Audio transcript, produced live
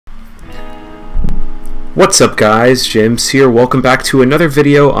What's up guys, James here, welcome back to another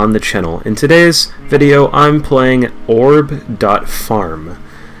video on the channel. In today's video I'm playing Orb.Farm.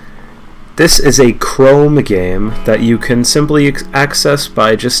 This is a Chrome game that you can simply access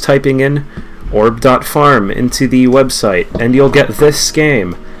by just typing in Orb.Farm into the website and you'll get this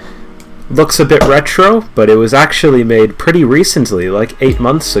game. Looks a bit retro, but it was actually made pretty recently, like 8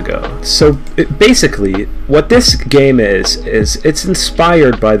 months ago. So basically, what this game is it's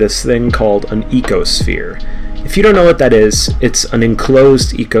inspired by this thing called an ecosphere. If you don't know what that is, it's an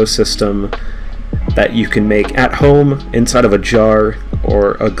enclosed ecosystem that you can make at home, inside of a jar,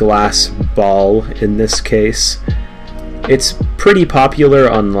 or a glass ball in this case. It's pretty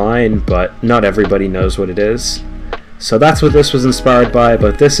popular online, but not everybody knows what it is. So that's what this was inspired by,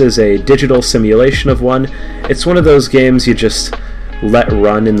 but this is a digital simulation of one. It's one of those games you just let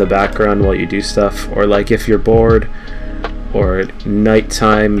run in the background while you do stuff, or like if you're bored, or at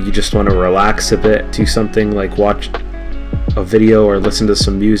nighttime you just want to relax a bit, do something like watch a video or listen to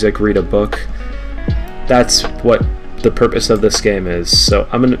some music, read a book. That's what the purpose of this game is. So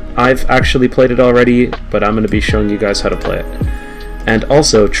I've actually played it already, but I'm going to be showing you guys how to play it. And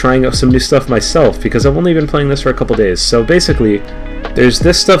also trying out some new stuff myself, because I've only been playing this for a couple days. So basically, there's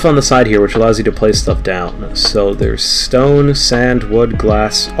this stuff on the side here which allows you to place stuff down. So there's stone, sand, wood,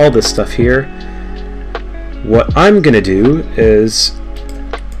 glass, all this stuff here. What I'm gonna do is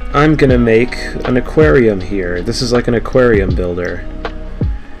I'm gonna make an aquarium here. This is like an aquarium builder.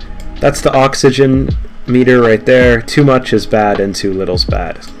 That's the oxygen meter right there. Too much is bad and too little's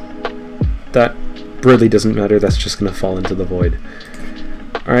bad. That really doesn't matter, that's just gonna fall into the void.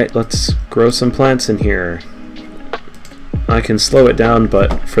 Alright, let's grow some plants in here. I can slow it down,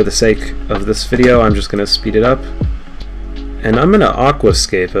 but for the sake of this video I'm just gonna speed it up. And I'm gonna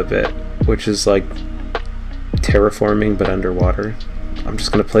aquascape a bit, which is like terraforming but underwater. I'm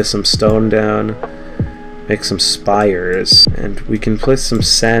just gonna place some stone down, make some spires, and we can place some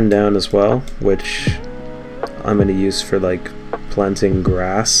sand down as well, which I'm gonna use for like planting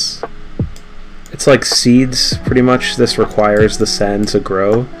grass. It's like seeds, pretty much. This requires the sand to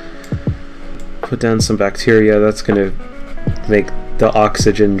grow. Put down some bacteria, that's gonna make the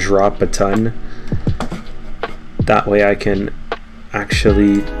oxygen drop a ton. That way I can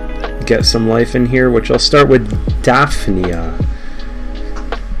actually get some life in here, which I'll start with Daphnia,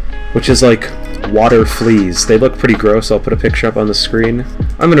 which is like water fleas. They look pretty gross, I'll put a picture up on the screen.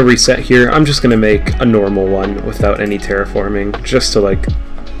 I'm gonna reset here, I'm just gonna make a normal one without any terraforming, just to like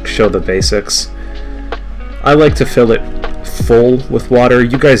show the basics. I like to fill it full with water.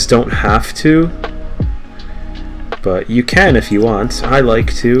 You guys don't have to, but you can if you want. I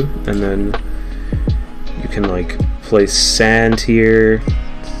like to, and then you can like place sand here.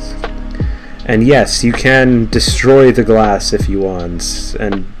 And yes, you can destroy the glass if you want,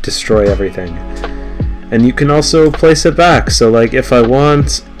 and destroy everything. And you can also place it back, so like if I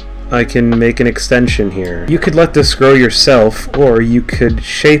want, I can make an extension here. You could let this grow yourself, or you could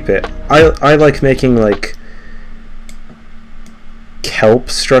shape it. I like making like kelp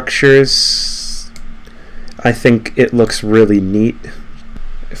structures. I think it looks really neat.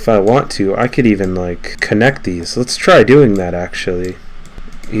 If I want to, I could even like connect these. Let's try doing that actually.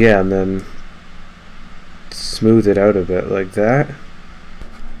 Yeah, and then smooth it out a bit like that.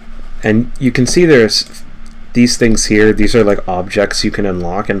 And you can see there's these things here. These are like objects you can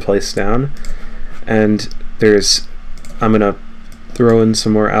unlock and place down. And I'm gonna throw in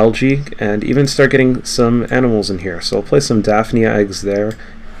some more algae and even start getting some animals in here. So I'll place some Daphnia eggs there.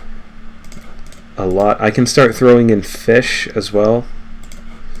 A lot. I can start throwing in fish as well.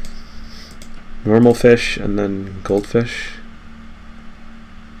 Normal fish and then goldfish.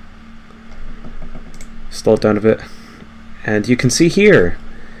 Slow it down a bit. And you can see here,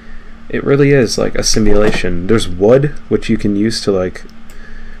 it really is like a simulation. There's wood, which you can use to like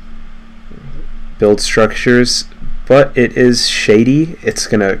build structures, but it is shady. It's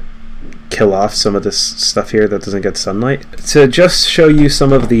gonna kill off some of this stuff here that doesn't get sunlight. To just show you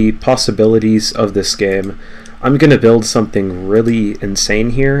some of the possibilities of this game, I'm gonna build something really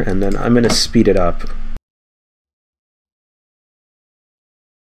insane here, and then I'm gonna speed it up.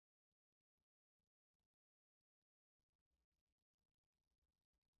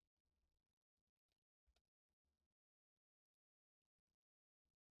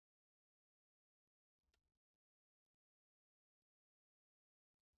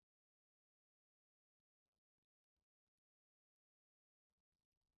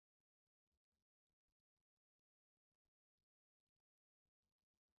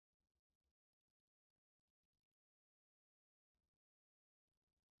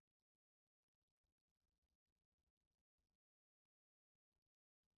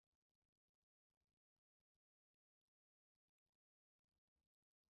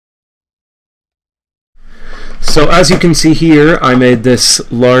 So as you can see here, I made this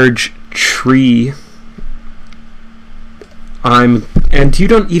large tree. And you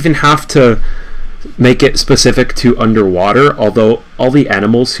don't even have to make it specific to underwater, although all the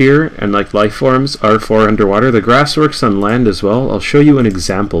animals here and like life forms are for underwater. The grass works on land as well. I'll show you an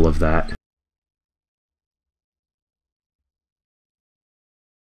example of that.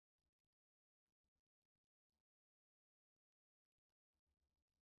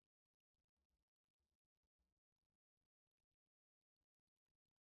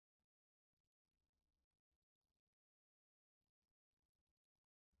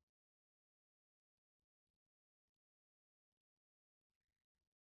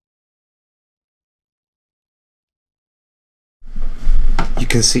 You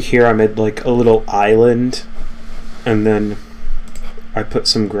can see here I made like a little island, and then I put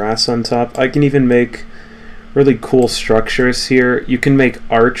some grass on top. I can even make really cool structures here. You can make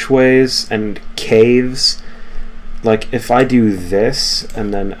archways and caves. Like if I do this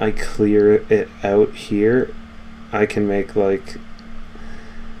and then I clear it out here, I can make like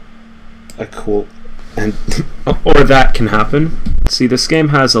a cool, and or that can happen. See, this game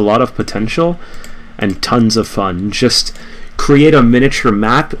has a lot of potential and tons of fun. Just create a miniature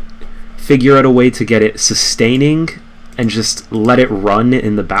map, figure out a way to get it sustaining, and just let it run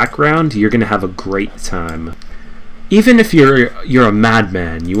in the background. You're gonna have a great time. Even if you're a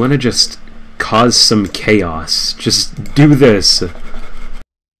madman, you want to just cause some chaos, just do this.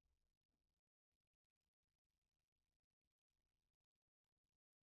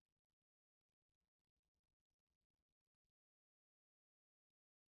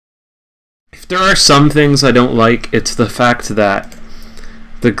 If there are some things I don't like, it's the fact that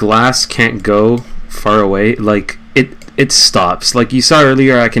the glass can't go far away. Like it stops. Like you saw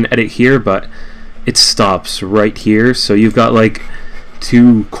earlier, I can edit here, but it stops right here. So you've got like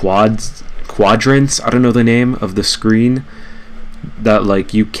two quadrants, I don't know the name of the screen, that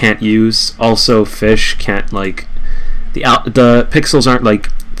like you can't use. Also, fish can't, like the pixels aren't like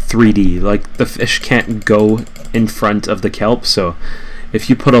 3D. Like the fish can't go in front of the kelp, so if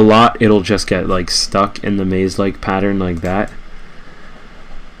you put a lot, it'll just get like stuck in the maze-like pattern like that.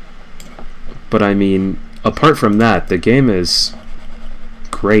 But I mean, apart from that, the game is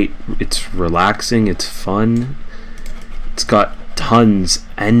great. It's relaxing, it's fun, it's got tons,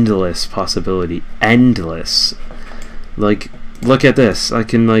 endless possibility, endless. Like, look at this. I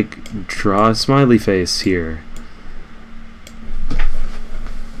can like draw a smiley face here,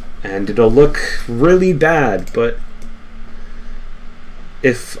 and it'll look really bad, but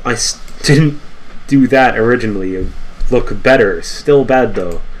if I didn't do that originally, it would look better. Still bad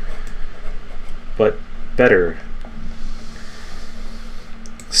though, but better.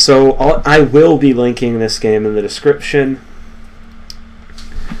 So I will be linking this game in the description,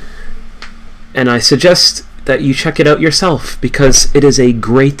 and I suggest that you check it out yourself because it is a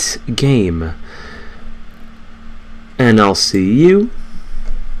great game. And I'll see you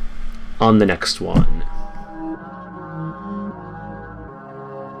on the next one.